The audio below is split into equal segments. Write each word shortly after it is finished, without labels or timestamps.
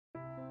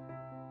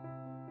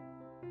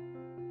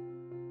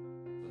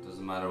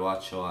Doesn't matter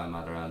what show I'm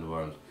at around the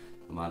world,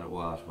 no matter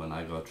what, when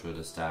I go through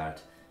the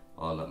start,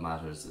 all that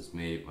matters is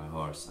me, my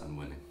horse and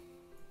winning.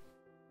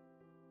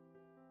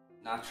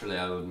 Naturally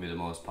I wouldn't be the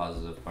most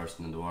positive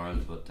person in the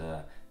world, but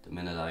the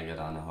minute I get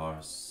on a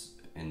horse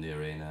in the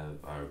arena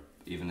or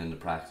even in the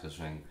practice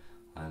ring,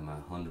 I'm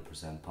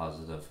 100%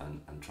 positive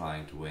and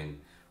trying to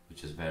win,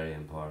 which is very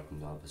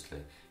important obviously.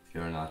 If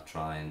you're not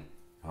trying,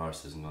 the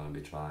horse isn't going to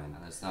be trying.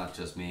 And it's not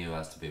just me who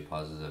has to be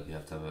positive, you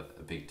have to have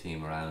a big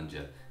team around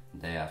you.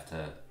 They have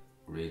to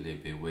really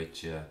be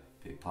with you,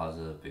 be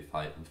positive, be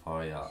fighting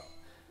for you.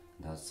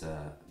 That's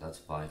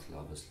vital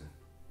obviously.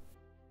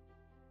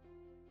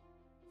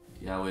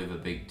 Yeah, we have a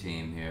big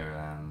team here.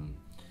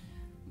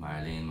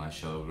 Marlene, my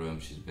show groom,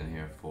 she's been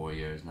here 4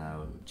 years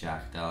now.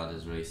 Jack Dodd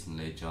has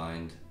recently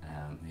joined.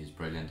 He's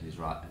brilliant, he's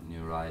a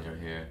new rider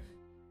here.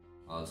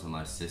 Also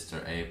my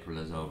sister April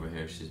is over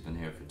here, she's been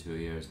here for 2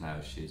 years now.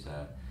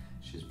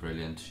 She's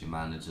brilliant, she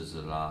manages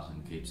a lot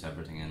and keeps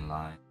everything in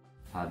line.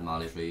 I've had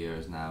Molly 3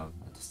 years now.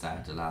 At the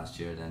start of last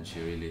year then she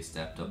really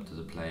stepped up to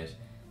the plate,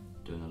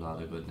 doing a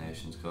lot of good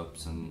Nations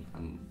Cups and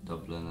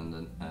Dublin and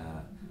the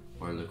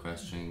World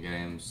Equestrian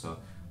Games. So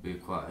we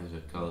have quite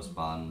a close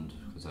bond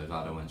because I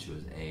got her when she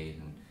was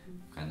 8 and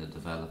kind of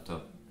developed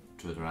up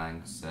through the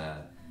ranks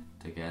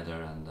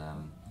together, and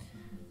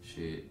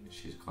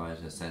she's quite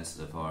a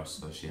sensitive horse,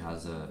 so she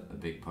has a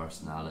big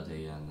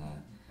personality, and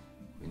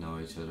we know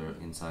each other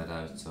inside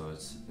out, so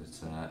it's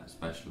a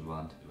special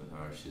bond with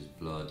her. She's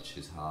blood,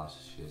 she's hot,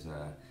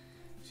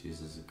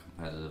 she's as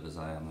competitive as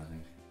I am, I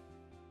think.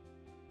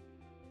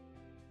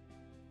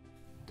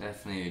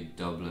 Definitely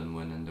Dublin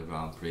winning the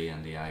Grand Prix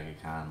and the Aga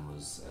Khan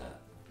was,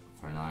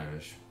 for an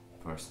Irish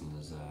person,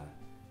 is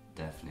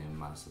definitely a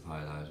massive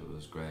highlight. It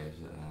was great.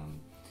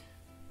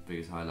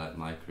 Biggest highlight in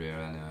my career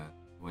anyway.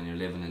 When you're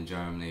living in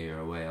Germany, you're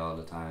away all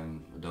the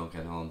time. We don't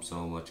get home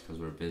so much because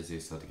we're busy,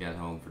 so to get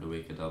home for the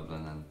week of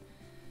Dublin and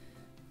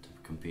to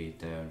compete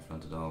there in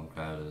front of the home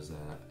crowd is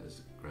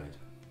great.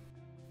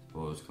 I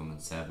suppose coming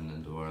 7th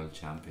in the World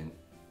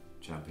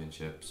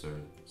Championships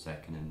or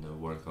 2nd in the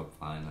World Cup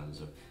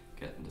finals or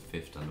getting the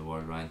 5th on the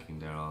world ranking,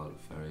 they're all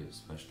very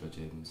special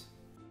achievements.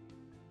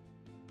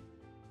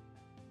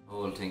 The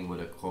whole thing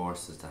with a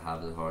course is to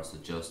have the horse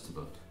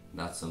adjustable.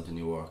 That's something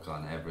you work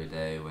on every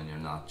day when you're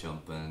not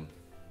jumping.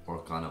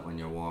 Work on it when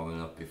you're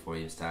warming up before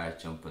you start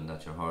jumping,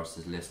 that your horse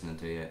is listening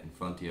to you in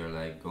front of your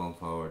leg, going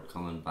forward,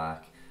 coming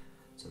back.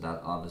 So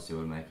that obviously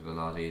will make it a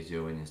lot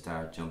easier when you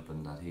start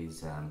jumping, that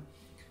he's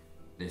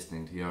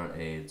listening to your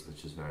aids,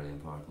 which is very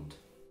important.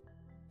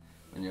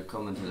 When you're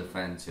coming to the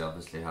fence, you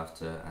obviously have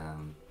to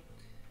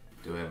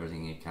do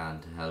everything you can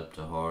to help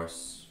the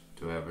horse,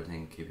 do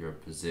everything, keep your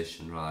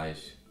position right,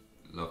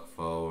 look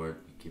forward,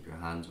 keep your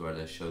hands where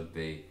they should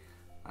be,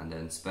 and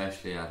then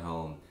especially at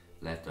home,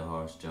 let the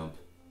horse jump.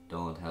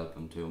 Don't help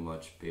him too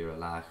much, be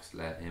relaxed,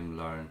 let him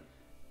learn.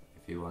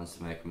 If he wants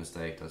to make a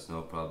mistake, that's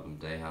no problem.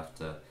 They have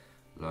to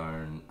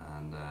learn,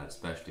 and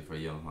especially for a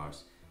young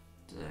horse,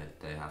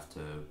 they have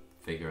to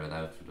figure it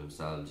out for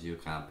themselves. You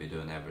can't be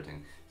doing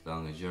everything. As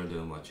long as you're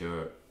doing what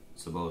you're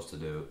supposed to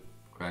do,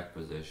 correct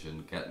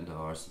position, getting the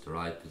horse at the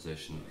right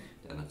position,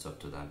 then it's up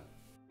to them.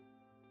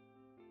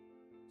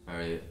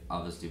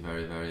 Obviously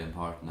very, very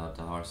important that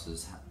the horse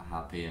is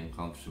happy and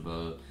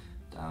comfortable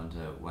down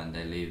to when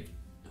they leave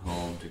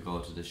home to go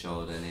to the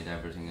show. They need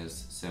everything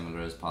as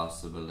similar as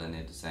possible. They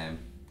need the same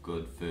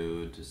good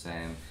food, the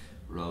same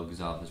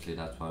rugs. Obviously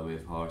that's why we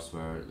have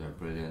Horseware. They're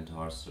brilliant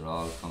horses, are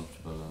all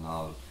comfortable and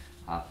all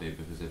happy,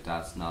 because if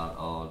that's not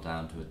all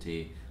down to a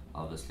T,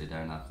 obviously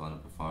they're not going to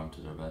perform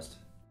to their best.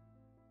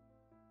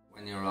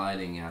 When you're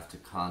riding, you have to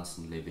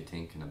constantly be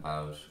thinking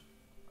about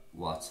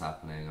what's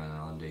happening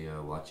under you,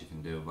 what you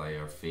can do by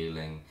your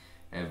feeling.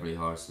 Every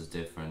horse is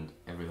different.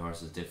 Every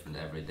horse is different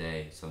every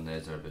day. Some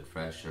days are a bit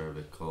fresher, a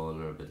bit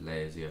colder, a bit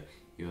lazier.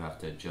 You have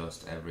to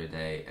adjust every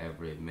day,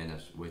 every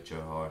minute with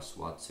your horse,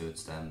 what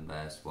suits them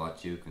best,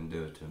 what you can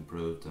do to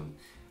improve them.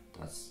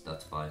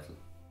 That's vital.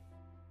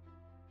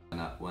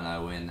 When I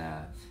win,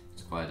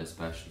 it's quite a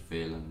special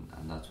feeling,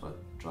 and that's what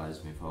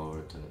drives me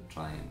forward to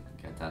try and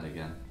get that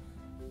again.